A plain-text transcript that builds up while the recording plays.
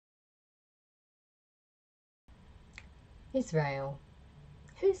Israel.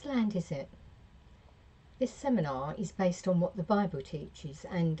 Whose land is it? This seminar is based on what the Bible teaches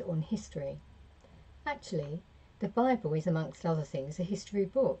and on history. Actually, the Bible is, amongst other things, a history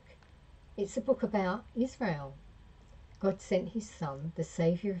book. It's a book about Israel. God sent his Son, the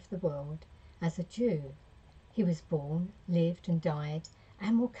Saviour of the world, as a Jew. He was born, lived and died,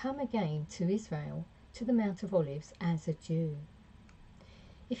 and will come again to Israel, to the Mount of Olives, as a Jew.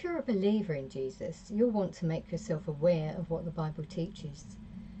 If you're a believer in Jesus, you'll want to make yourself aware of what the Bible teaches.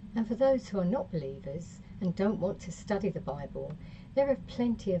 And for those who are not believers and don't want to study the Bible, there are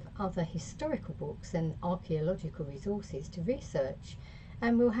plenty of other historical books and archaeological resources to research,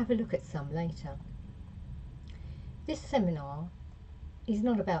 and we'll have a look at some later. This seminar is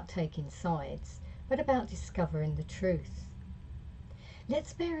not about taking sides, but about discovering the truth.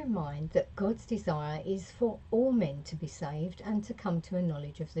 Let's bear in mind that God's desire is for all men to be saved and to come to a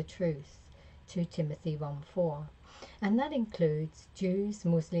knowledge of the truth, 2 Timothy 1:4, and that includes Jews,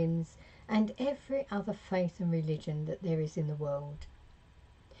 Muslims, and every other faith and religion that there is in the world.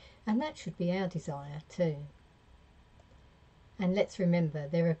 And that should be our desire too. And let's remember,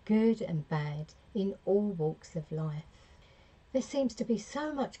 there are good and bad in all walks of life. There seems to be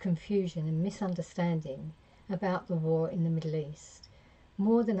so much confusion and misunderstanding about the war in the Middle East,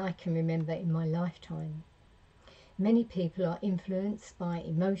 more than I can remember in my lifetime. Many people are influenced by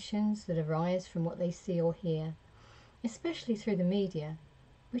emotions that arise from what they see or hear, especially through the media,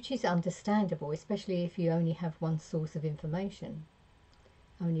 which is understandable, especially if you only have one source of information.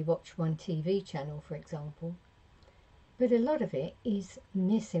 Only watch one TV channel, for example. But a lot of it is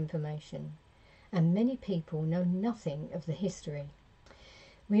misinformation, and many people know nothing of the history.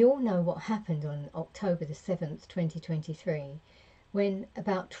 We all know what happened on October the 7th, 2023, when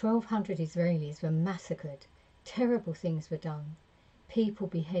about 1,200 Israelis were massacred. Terrible things were done. People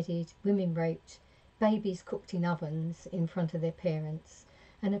beheaded, women raped, babies cooked in ovens in front of their parents,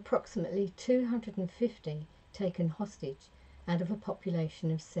 and approximately 250 taken hostage out of a population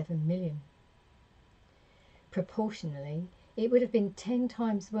of 7 million. Proportionally, it would have been 10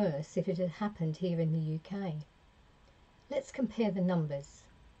 times worse if it had happened here in the UK. Let's compare the numbers.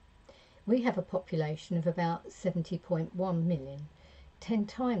 We have a population of about 70.1 million, 10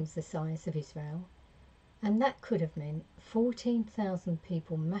 times the size of Israel, and that could have meant 14,000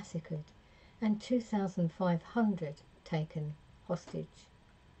 people massacred and 2,500 taken hostage.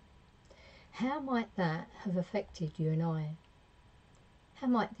 How might that have affected you and I? How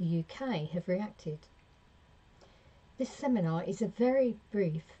might the UK have reacted? This seminar is a very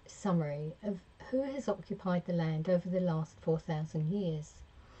brief summary of who has occupied the land over the last 4,000 years.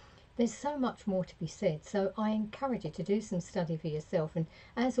 There's so much more to be said, so I encourage you to do some study for yourself, and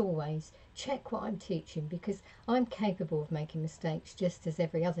as always, check what I'm teaching, because I'm capable of making mistakes just as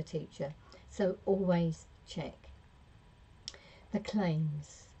every other teacher, so always check. The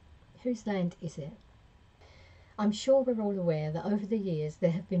claims. Whose land is it? I'm sure we're all aware that over the years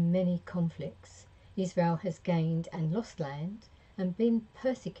there have been many conflicts. Israel has gained and lost land and been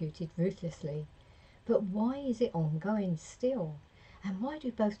persecuted ruthlessly. But why is it ongoing still? And why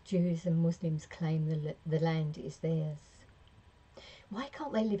do both Jews and Muslims claim the land is theirs? Why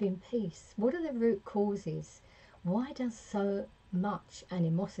can't they live in peace? What are the root causes? Why does so much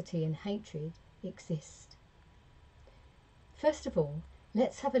animosity and hatred exist? First of all,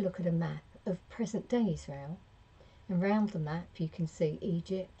 let's have a look at a map of present-day Israel. Around the map you can see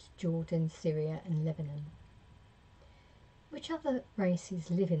Egypt, Jordan, Syria and Lebanon. Which other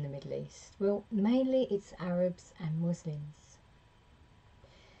races live in the Middle East? Well, mainly it's Arabs and Muslims.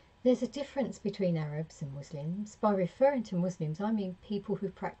 There's a difference between Arabs and Muslims. By referring to Muslims, I mean people who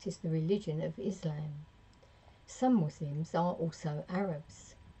practice the religion of Islam. Some Muslims are also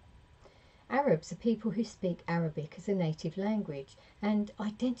Arabs. Arabs are people who speak Arabic as a native language and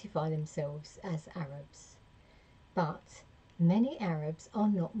identify themselves as Arabs. But many Arabs are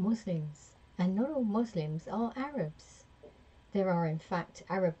not Muslims, and not all Muslims are Arabs. There are in fact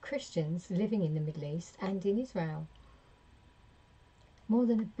Arab Christians living in the Middle East and in Israel. More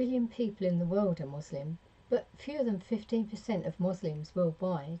than 1 billion people in the world are Muslim, but fewer than 15% of Muslims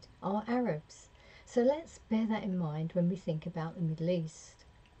worldwide are Arabs. So let's bear that in mind when we think about the Middle East.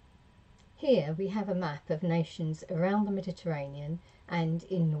 Here we have a map of nations around the Mediterranean and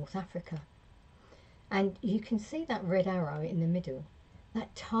in North Africa. And you can see that red arrow in the middle.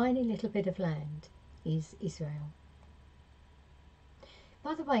 That tiny little bit of land is Israel.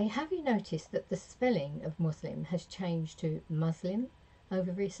 By the way, have you noticed that the spelling of Muslim has changed to Muslim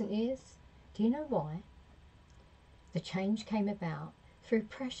over recent years? Do you know why? The change came about through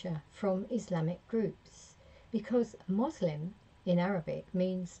pressure from Islamic groups, because Muslim in Arabic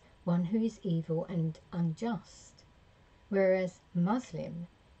means one who is evil and unjust, whereas Muslim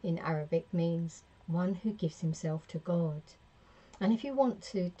in Arabic means one who gives himself to God. And if you want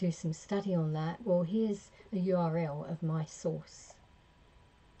to do some study on that, well, here's a URL of my source.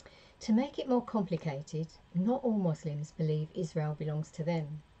 To make it more complicated, not all Muslims believe Israel belongs to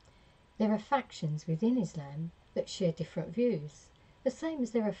them. There are factions within Islam that share different views, the same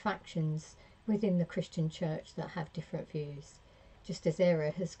as there are factions within the Christian church that have different views. Just as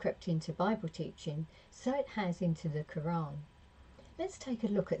error has crept into Bible teaching, so it has into the Quran. Let's take a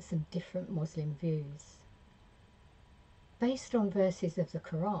look at some different Muslim views. Based on verses of the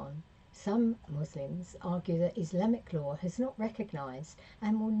Quran, some Muslims argue that Islamic law has not recognised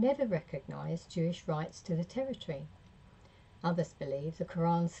and will never recognise Jewish rights to the territory. Others believe the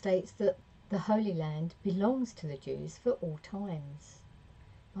Quran states that the Holy Land belongs to the Jews for all times.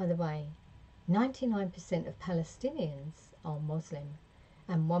 By the way, 99% of Palestinians are Muslim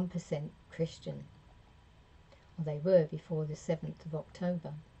and 1% Christian. Or they were before the 7th of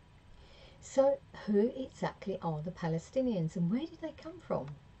October. So who exactly are the Palestinians and where did they come from?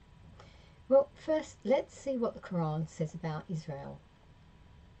 Well, first let's see what the Quran says about Israel.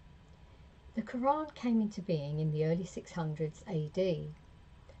 The Quran came into being in the early 600s AD.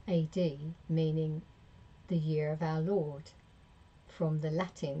 AD meaning the year of our Lord, from the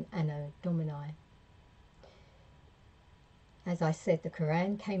Latin Anno Domini. As I said, the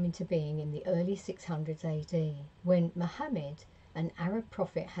Quran came into being in the early 600s AD, when Muhammad, an Arab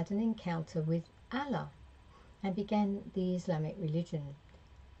prophet, had an encounter with Allah and began the Islamic religion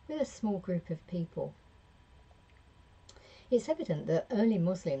with a small group of people. It's evident that early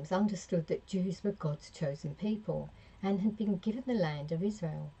Muslims understood that Jews were God's chosen people and had been given the land of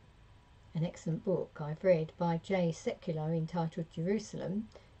Israel. An excellent book I've read by J. Secular entitled Jerusalem,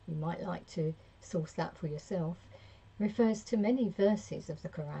 you might like to source that for yourself, refers to many verses of the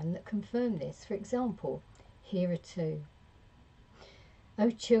Quran that confirm this. For example, here are two.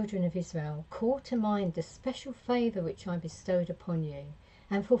 O children of Israel, call to mind the special favour which I bestowed upon you,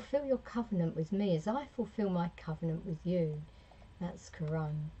 and fulfil your covenant with me as I fulfil my covenant with you. That's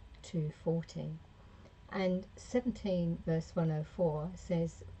Quran 2:40. And 17 verse 104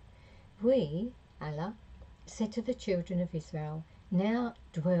 says, we, Allah, said to the children of Israel, now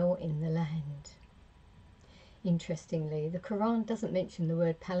dwell in the land. Interestingly, the Quran doesn't mention the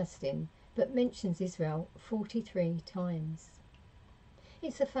word Palestine, but mentions Israel 43 times.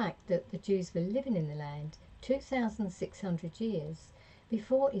 It's a fact that the Jews were living in the land 2,600 years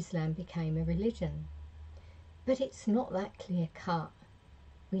before Islam became a religion. But it's not that clear cut.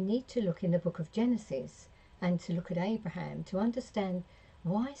 We need to look in the book of Genesis and to look at Abraham to understand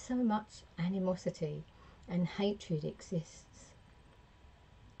why so much animosity and hatred exists.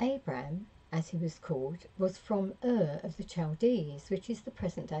 Abraham, as he was called, was from Ur of the Chaldees, which is the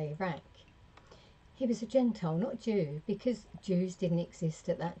present-day Iraq. He was a Gentile, not Jew, because Jews didn't exist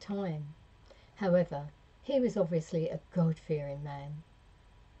at that time. However, he was obviously a God-fearing man.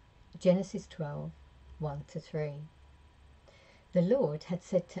 Genesis 12, 1-3. The Lord had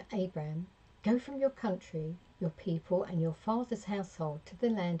said to Abraham, go from your country, your people, and your father's household to the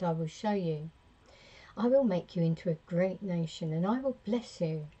land I will show you. I will make you into a great nation, and I will bless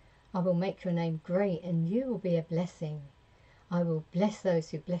you. I will make your name great, and you will be a blessing. I will bless those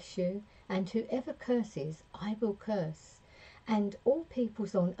who bless you, and whoever curses, I will curse. And all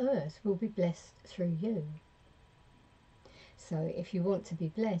peoples on earth will be blessed through you. So if you want to be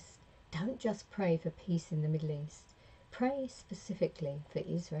blessed, don't just pray for peace in the Middle East. Pray specifically for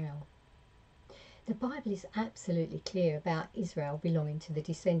Israel. The Bible is absolutely clear about Israel belonging to the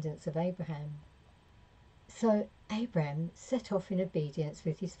descendants of Abraham. So Abraham set off in obedience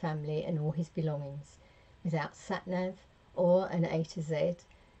with his family and all his belongings, without sat-nav or an A to Z,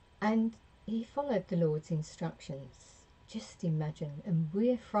 and he followed the Lord's instructions. Just imagine, and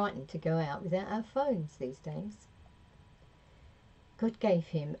we're frightened to go out without our phones these days. God gave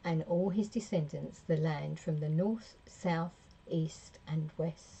him and all his descendants the land from the north, south, east and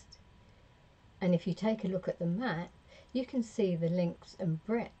west. And if you take a look at the map, you can see the length and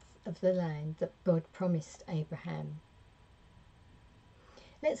breadth of the land that God promised Abraham.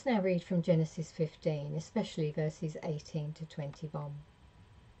 Let's now read from Genesis 15, especially verses 18-21.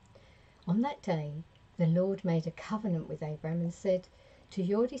 On that day, the Lord made a covenant with Abraham and said, to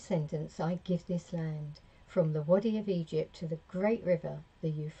your descendants I give this land, from the Wadi of Egypt to the great river, the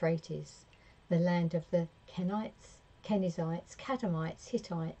Euphrates, the land of the Kenites, Kenizzites, Kadmonites,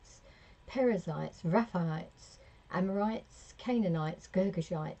 Hittites, Perizzites, Rephaites, Amorites, Canaanites,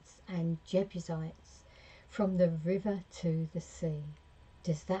 Girgashites, and Jebusites, from the river to the sea.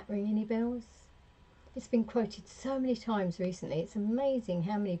 Does that ring any bells? It's been quoted so many times recently, it's amazing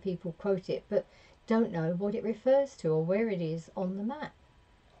how many people quote it, but don't know what it refers to or where it is on the map.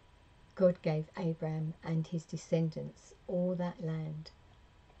 God gave Abraham and his descendants all that land.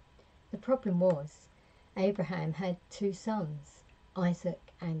 The problem was, Abraham had two sons,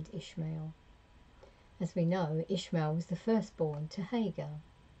 Isaac and Ishmael. As we know, Ishmael was the firstborn to Hagar,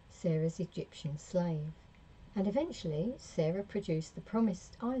 Sarah's Egyptian slave, and eventually Sarah produced the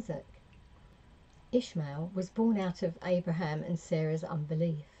promised Isaac. Ishmael was born out of Abraham and Sarah's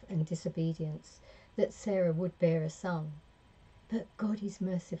unbelief and disobedience that Sarah would bear a son. But God is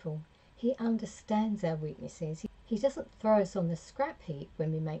merciful. He understands our weaknesses. He doesn't throw us on the scrap heap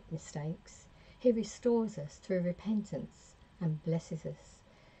when we make mistakes. He restores us through repentance and blesses us.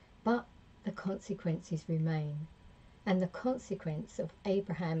 But the consequences remain. And the consequence of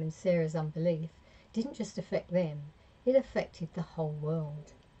Abraham and Sarah's unbelief didn't just affect them, it affected the whole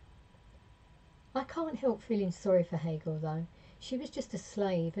world. I can't help feeling sorry for Hagar though. She was just a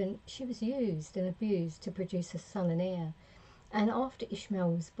slave and she was used and abused to produce a son and heir. And after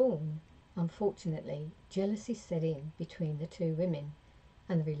Ishmael was born, unfortunately, jealousy set in between the two women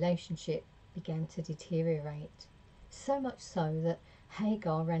and the relationship began to deteriorate. So much so that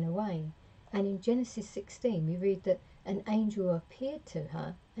Hagar ran away. And in Genesis 16 we read that an angel appeared to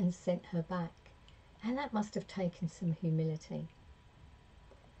her and sent her back. And that must have taken some humility.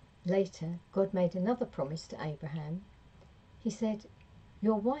 Later, God made another promise to Abraham. He said,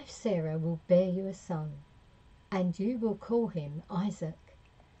 "Your wife Sarah will bear you a son, and you will call him Isaac.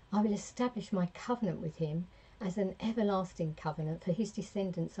 I will establish my covenant with him as an everlasting covenant for his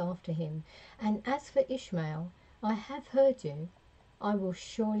descendants after him. And as for Ishmael, I have heard you. I will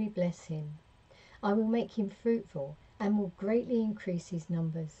surely bless him. I will make him fruitful and will greatly increase his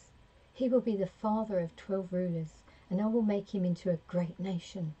numbers. He will be the father of 12 rulers, and I will make him into a great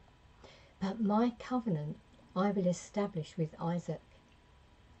nation. But my covenant I will establish with Isaac."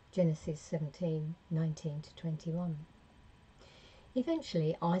 Genesis 17:19-21.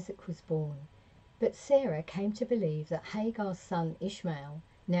 Eventually Isaac was born, but Sarah came to believe that Hagar's son Ishmael,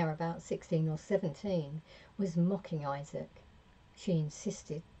 now about 16 or 17, was mocking Isaac. She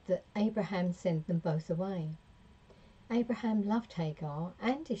insisted that Abraham send them both away. Abraham loved Hagar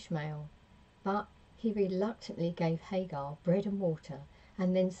and Ishmael, but he reluctantly gave Hagar bread and water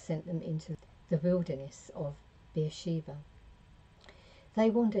and then sent them into the wilderness of Beersheba. They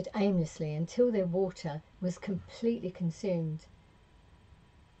wandered aimlessly until their water was completely consumed.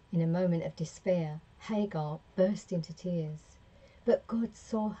 In a moment of despair, Hagar burst into tears, but God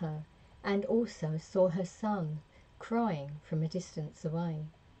saw her and also saw her son crying from a distance away.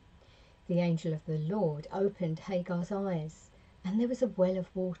 The angel of the Lord opened Hagar's eyes, and there was a well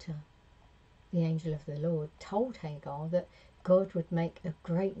of water. The angel of the Lord told Hagar that God would make a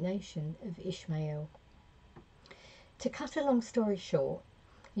great nation of Ishmael. To cut a long story short,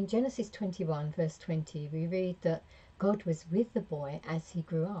 in Genesis 21 verse 20 we read that God was with the boy as he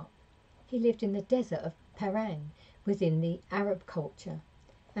grew up. He lived in the desert of Paran within the Arab culture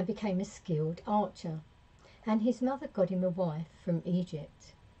and became a skilled archer, and his mother got him a wife from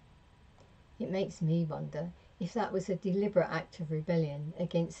Egypt. It makes me wonder if that was a deliberate act of rebellion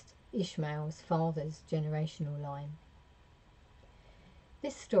against Ishmael's father's generational line.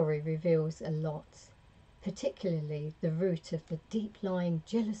 This story reveals a lot, particularly the root of the deep-lying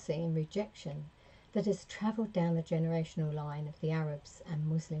jealousy and rejection that has travelled down the generational line of the Arabs and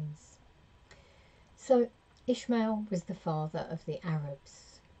Muslims. So Ishmael was the father of the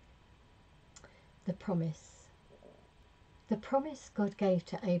Arabs. The promise. The promise God gave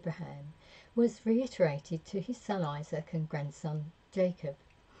to Abraham was reiterated to his son Isaac and grandson Jacob,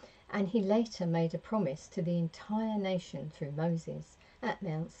 and he later made a promise to the entire nation through Moses at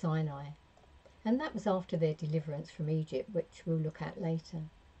Mount Sinai, and that was after their deliverance from Egypt, which we'll look at later.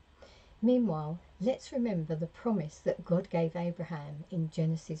 Meanwhile, let's remember the promise that God gave Abraham in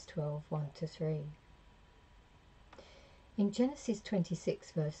Genesis 12:1-3. In Genesis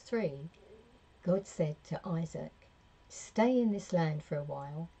 26 verse 3, God said to Isaac, "Stay in this land for a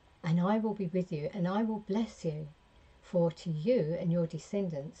while, and I will be with you, and I will bless you. For to you and your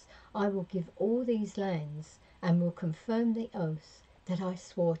descendants I will give all these lands, and will confirm the oath that I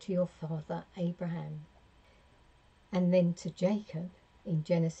swore to your father Abraham." And then to Jacob, in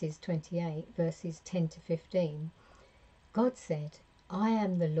Genesis 28 verses 10-15, God said, "I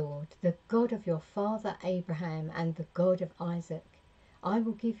am the Lord, the God of your father Abraham and the God of Isaac. I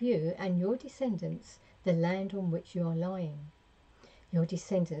will give you and your descendants the land on which you are lying. Your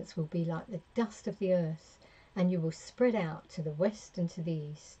descendants will be like the dust of the earth, and you will spread out to the west and to the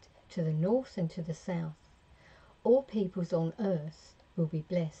east, to the north and to the south. All peoples on earth will be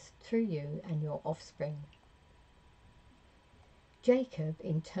blessed through you and your offspring." Jacob,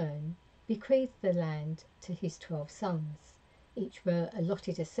 in turn, bequeathed the land to his 12 sons. Each were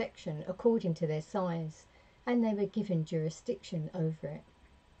allotted a section according to their size, and they were given jurisdiction over it.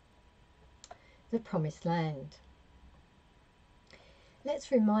 The Promised Land.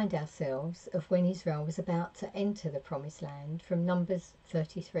 Let's remind ourselves of when Israel was about to enter the Promised Land from Numbers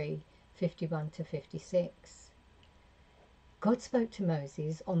 33:51 to 56. God spoke to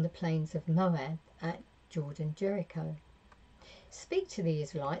Moses on the plains of Moab at Jordan Jericho. Speak to the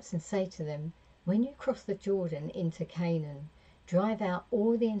Israelites and say to them, when you cross the Jordan into Canaan, drive out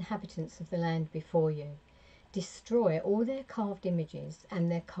all the inhabitants of the land before you, destroy all their carved images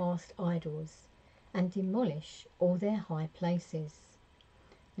and their cast idols, and demolish all their high places.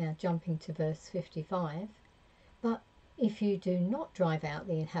 Now jumping to verse 55, but if you do not drive out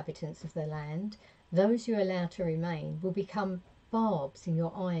the inhabitants of the land, those you allow to remain will become barbs in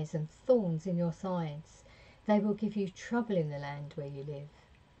your eyes and thorns in your sides. They will give you trouble in the land where you live,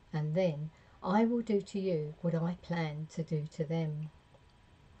 and then I will do to you what I plan to do to them.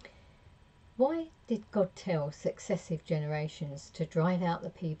 Why did God tell successive generations to drive out the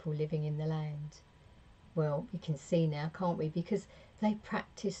people living in the land? Well, we can see now, can't we? Because they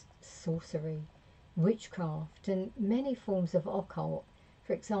practiced sorcery, witchcraft, and many forms of occult,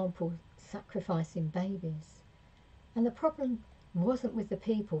 for example, sacrificing babies. And the problem wasn't with the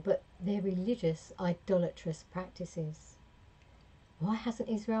people, but their religious, idolatrous practices. Why hasn't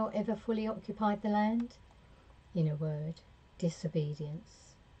Israel ever fully occupied the land? In a word,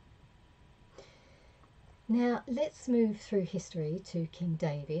 disobedience. Now let's move through history to King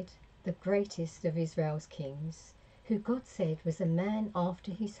David, the greatest of Israel's kings, who God said was a man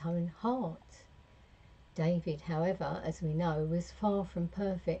after his own heart. David, however, as we know, was far from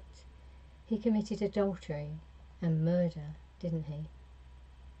perfect. He committed adultery and murder, didn't he?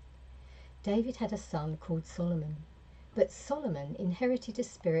 David had a son called Solomon, but Solomon inherited a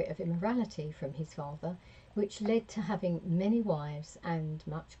spirit of immorality from his father, which led to having many wives and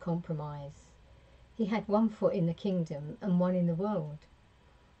much compromise. He had one foot in the kingdom and one in the world.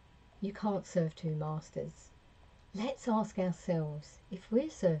 You can't serve two masters. Let's ask ourselves, if we're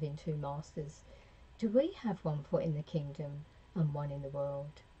serving two masters, do we have one foot in the kingdom and one in the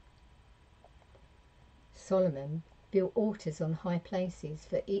world? Solomon built altars on high places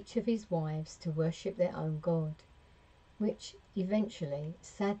for each of his wives to worship their own god, which eventually,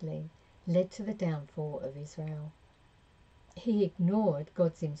 sadly, led to the downfall of Israel. He ignored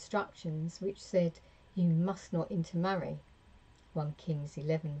God's instructions, which said, you must not intermarry. 1 Kings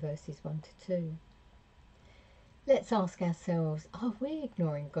 11 verses 1 to 2. Let's ask ourselves, are we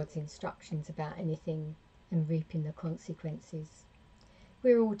ignoring God's instructions about anything and reaping the consequences?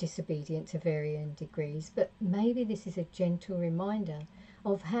 We're all disobedient to varying degrees, but maybe this is a gentle reminder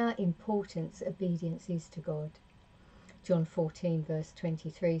of how important obedience is to God. John 14 verse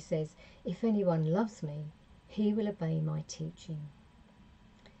 23 says, if anyone loves me, he will obey my teaching.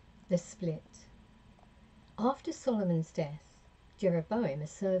 The split. After Solomon's death, Jeroboam, a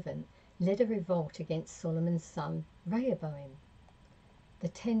servant, led a revolt against Solomon's son Rehoboam. The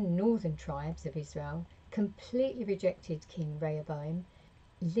 10 northern tribes of Israel completely rejected King Rehoboam,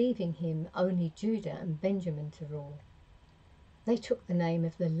 leaving him only Judah and Benjamin to rule. They took the name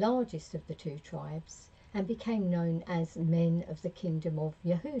of the largest of the two tribes and became known as men of the kingdom of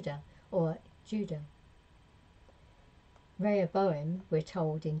Yehudah, or Judah. Rehoboam, we're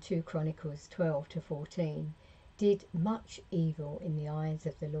told in 2 Chronicles 12 to 14, did much evil in the eyes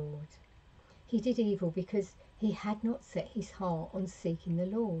of the Lord. He did evil because he had not set his heart on seeking the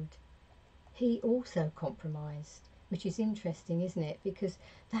Lord. He also compromised, which is interesting, isn't it? Because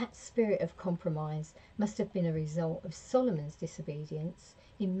that spirit of compromise must have been a result of Solomon's disobedience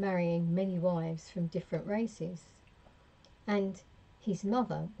in marrying many wives from different races. And his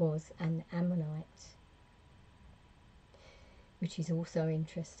mother was an Ammonite, which is also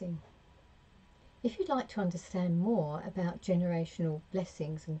interesting. If you'd like to understand more about generational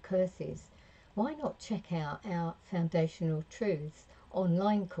blessings and curses, why not check out our Foundational Truths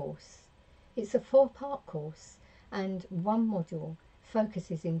online course? It's a 4-part course, and one module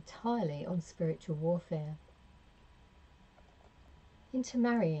focuses entirely on spiritual warfare.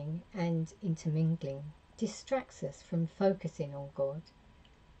 Intermarrying and intermingling distracts us from focusing on God.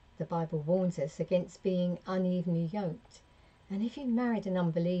 The Bible warns us against being unevenly yoked, and if you married an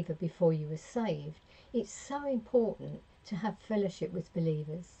unbeliever before you were saved, it's so important to have fellowship with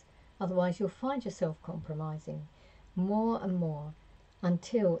believers. Otherwise you'll find yourself compromising more and more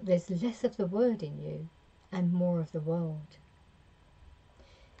until there's less of the word in you and more of the world.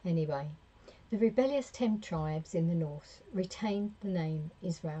 Anyway, the rebellious 10 tribes in the north retained the name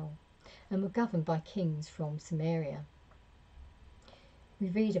Israel and were governed by kings from Samaria. We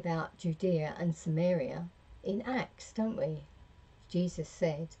read about Judea and Samaria in Acts, don't we? Jesus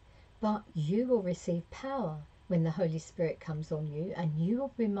said, "But you will receive power when the Holy Spirit comes on you, and you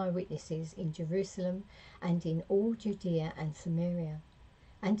will be my witnesses in Jerusalem and in all Judea and Samaria,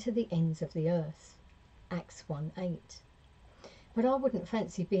 and to the ends of the earth." Acts 1:8. But I wouldn't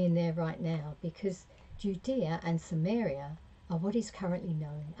fancy being there right now, because Judea and Samaria are what is currently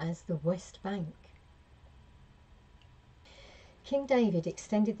known as the West Bank. King David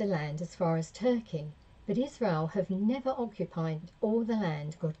extended the land as far as Turkey, but Israel have never occupied all the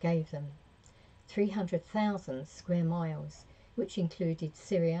land God gave them, 300,000 square miles, which included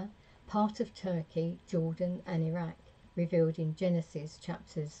Syria, part of Turkey, Jordan and Iraq, revealed in Genesis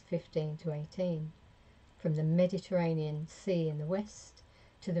chapters 15 to 18, from the Mediterranean Sea in the west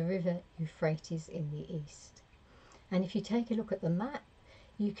to the river Euphrates in the east. And if you take a look at the map,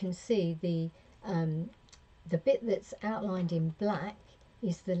 you can see the bit that's outlined in black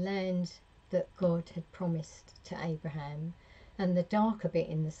is the land that God had promised to Abraham, and the darker bit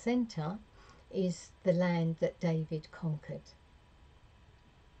in the centre is the land that David conquered.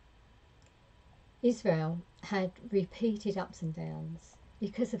 Israel had repeated ups and downs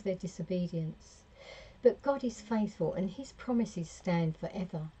because of their disobedience, but God is faithful and his promises stand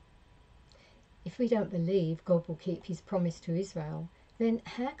forever. If we don't believe God will keep his promise to Israel, then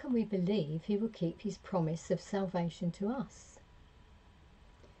how can we believe he will keep his promise of salvation to us?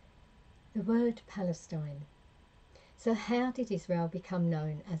 The word Palestine. So how did Israel become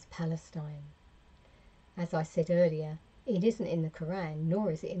known as Palestine? As I said earlier, it isn't in the Quran, nor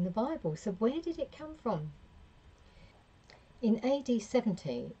is it in the Bible, so where did it come from? In AD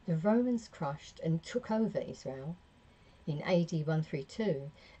 70, the Romans crushed and took over Israel. In AD 132,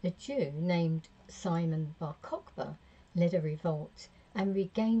 a Jew named Simon Bar Kokhba led a revolt and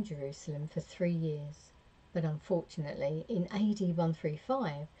regained Jerusalem for 3 years. But unfortunately, in AD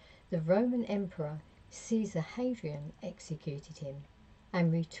 135, the Roman Emperor Caesar Hadrian executed him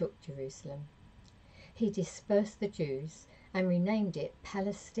and retook Jerusalem. He dispersed the Jews and renamed it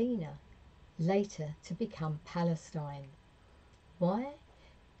Palestina, later to become Palestine. Why?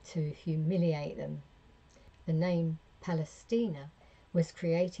 To humiliate them. The name Palestina was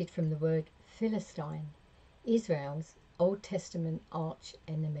created from the word Philistine, Israel's Old Testament arch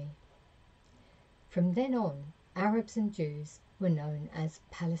enemy. From then on, Arabs and Jews were known as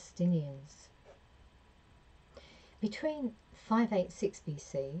Palestinians. Between 586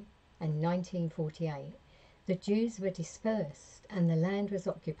 BC and 1948, the Jews were dispersed and the land was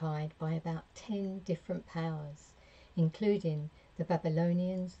occupied by about 10 different powers, including the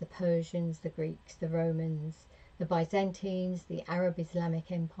Babylonians, the Persians, the Greeks, the Romans, the Byzantines, the Arab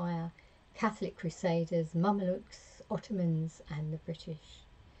Islamic Empire, Catholic Crusaders, Mamelukes, Ottomans and the British.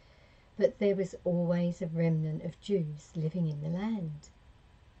 But there was always a remnant of Jews living in the land.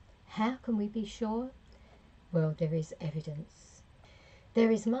 How can we be sure? Well, there is evidence.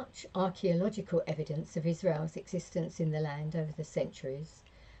 There is much archaeological evidence of Israel's existence in the land over the centuries.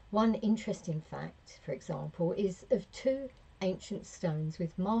 One interesting fact, for example, is of 2 ancient stones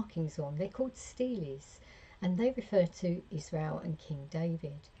with markings on. They're called steles, and they refer to Israel and King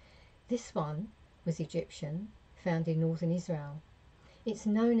David. This one was Egyptian, found in northern Israel. It's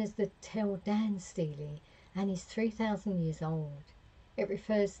known as the Tel Dan stele and is 3,000 years old. It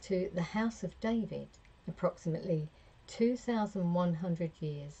refers to the house of David, approximately 2,100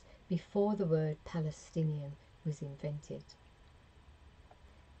 years before the word Palestinian was invented.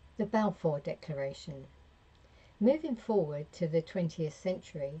 The Balfour Declaration. Moving forward to the 20th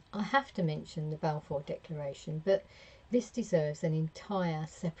century, I have to mention the Balfour Declaration, but this deserves an entire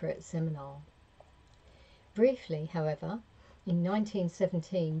separate seminar. Briefly, however, in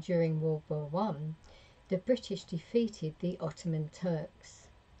 1917, during World War I, the British defeated the Ottoman Turks.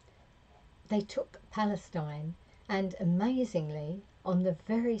 They took Palestine, and amazingly, on the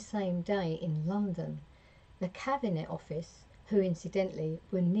very same day in London, the Cabinet Office, who incidentally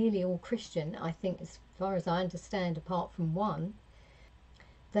were nearly all Christian, I think as far as I understand apart from one,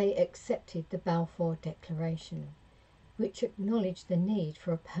 they accepted the Balfour Declaration, which acknowledged the need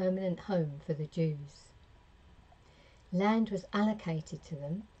for a permanent home for the Jews. Land was allocated to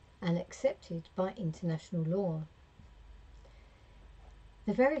them and accepted by international law.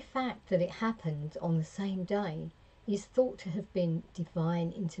 The very fact that it happened on the same day is thought to have been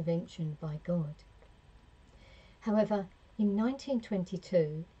divine intervention by God. However, in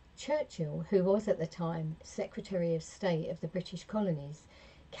 1922, Churchill, who was at the time Secretary of State of the British colonies,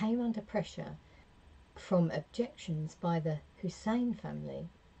 came under pressure from objections by the Hussein family,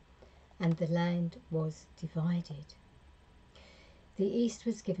 and the land was divided. The east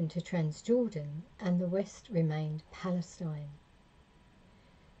was given to Transjordan and the west remained Palestine.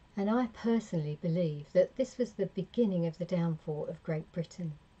 And I personally believe that this was the beginning of the downfall of Great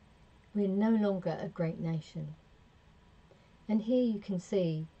Britain. We're no longer a great nation. And here you can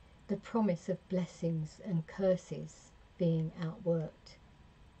see the promise of blessings and curses being outworked.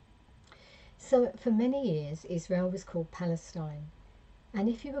 So for many years Israel was called Palestine, and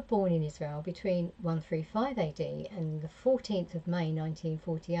if you were born in Israel between 135 AD and the 14th of May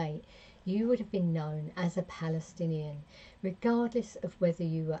 1948, you would have been known as a Palestinian, regardless of whether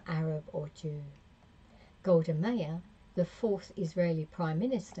you were Arab or Jew. Golda Meir, the fourth Israeli Prime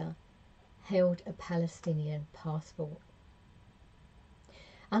Minister, held a Palestinian passport.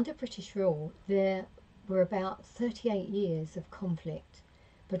 Under British rule, there were about 38 years of conflict,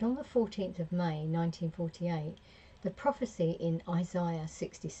 but on the 14th of May 1948, the prophecy in Isaiah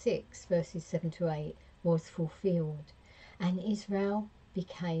 66 verses 7 to 8 was fulfilled, and Israel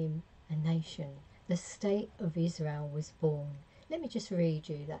became a nation. The state of Israel was born. Let me just read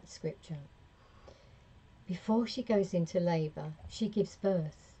you that scripture. Before she goes into labour, she gives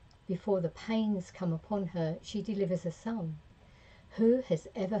birth. Before the pains come upon her, she delivers a son. Who has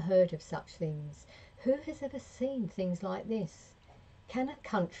ever heard of such things? Who has ever seen things like this? Can a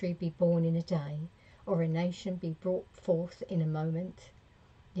country be born in a day, or a nation be brought forth in a moment?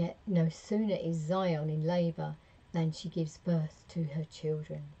 Yet no sooner is Zion in labour than she gives birth to her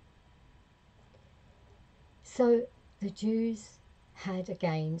children. So the Jews had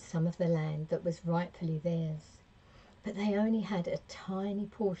again some of the land that was rightfully theirs, but they only had a tiny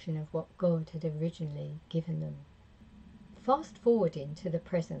portion of what God had originally given them. Fast forwarding to the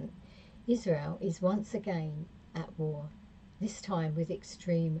present, Israel is once again at war, this time with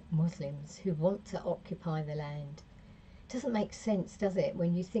extreme Muslims who want to occupy the land. Doesn't make sense, does it,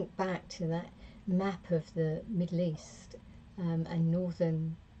 when you think back to that map of the Middle East and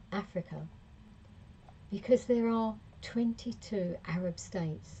Northern Africa? Because there are 22 Arab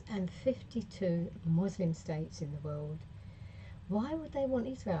states and 52 Muslim states in the world. Why would they want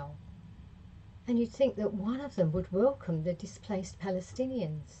Israel? And you'd think that one of them would welcome the displaced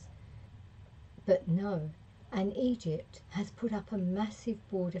Palestinians. But no, and Egypt has put up a massive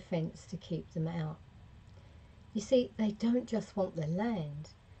border fence to keep them out. You see, they don't just want the land,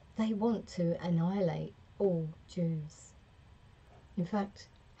 they want to annihilate all Jews. In fact,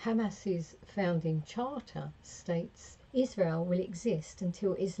 Hamas's founding charter states Israel will exist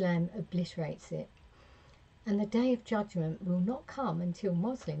until Islam obliterates it, and the day of judgment will not come until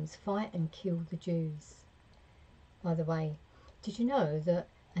Muslims fight and kill the Jews. By the way, did you know that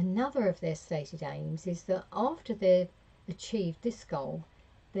another of their stated aims is that after they've achieved this goal,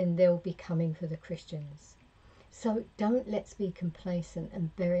 then they'll be coming for the Christians? So don't let's be complacent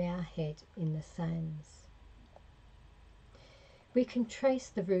and bury our head in the sands. We can trace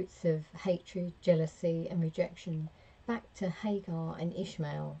the roots of hatred, jealousy and rejection back to Hagar and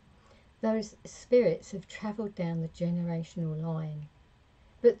Ishmael. Those spirits have travelled down the generational line,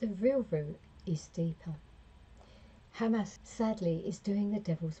 but the real root is deeper. Hamas sadly is doing the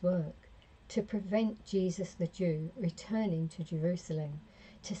devil's work to prevent Jesus the Jew returning to Jerusalem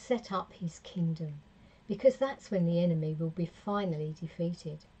to set up his kingdom, because that's when the enemy will be finally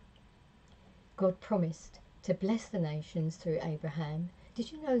defeated. God promised to bless the nations through Abraham.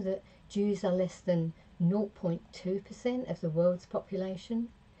 Did you know that Jews are less than 0.2% of the world's population?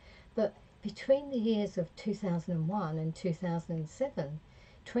 But between the years of 2001 and 2007,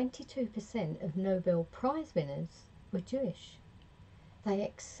 22% of Nobel Prize winners were Jewish. They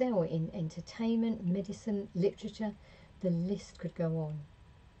excel in entertainment, medicine, literature, the list could go on.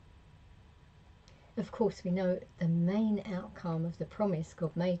 Of course, we know the main outcome of the promise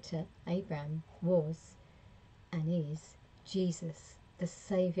God made to Abraham was and is Jesus, the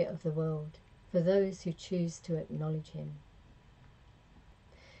Saviour of the world, for those who choose to acknowledge him.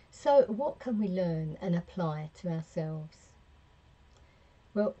 So what can we learn and apply to ourselves?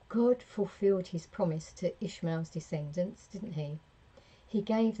 Well, God fulfilled his promise to Ishmael's descendants, didn't he? He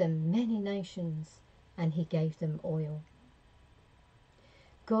gave them many nations and he gave them oil.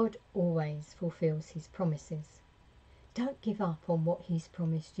 God always fulfills his promises. Don't give up on what he's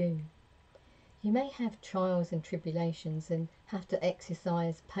promised you. You may have trials and tribulations and have to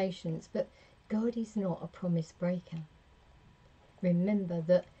exercise patience, but God is not a promise breaker. Remember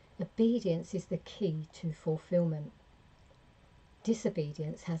that obedience is the key to fulfillment.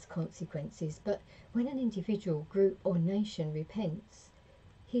 Disobedience has consequences, but when an individual, group or nation repents,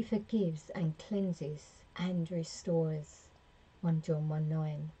 he forgives and cleanses and restores. 1 John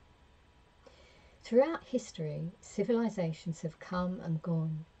 1:9. Throughout history, civilizations have come and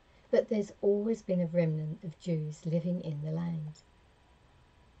gone, but there's always been a remnant of Jews living in the land.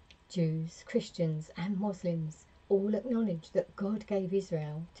 Jews, Christians and Muslims all acknowledge that God gave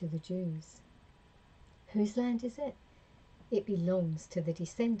Israel to the Jews. Whose land is it? It belongs to the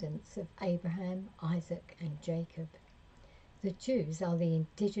descendants of Abraham, Isaac, and Jacob. The Jews are the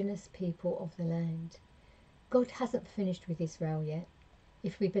indigenous people of the land. God hasn't finished with Israel yet.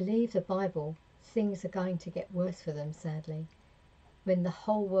 If we believe the Bible, things are going to get worse for them, sadly, when the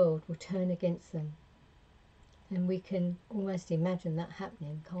whole world will turn against them. And we can almost imagine that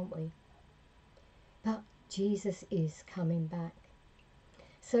happening, can't we? But Jesus is coming back.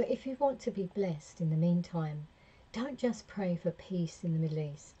 So if you want to be blessed in the meantime, don't just pray for peace in the Middle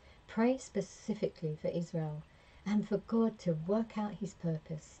East. Pray specifically for Israel and for God to work out his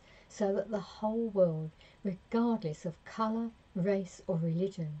purpose so that the whole world, regardless of colour, race or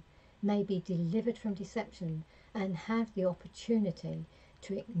religion, may be delivered from deception and have the opportunity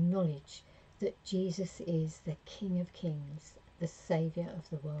to acknowledge that Jesus is the King of Kings, the Saviour of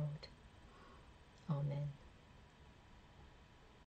the world. Amen.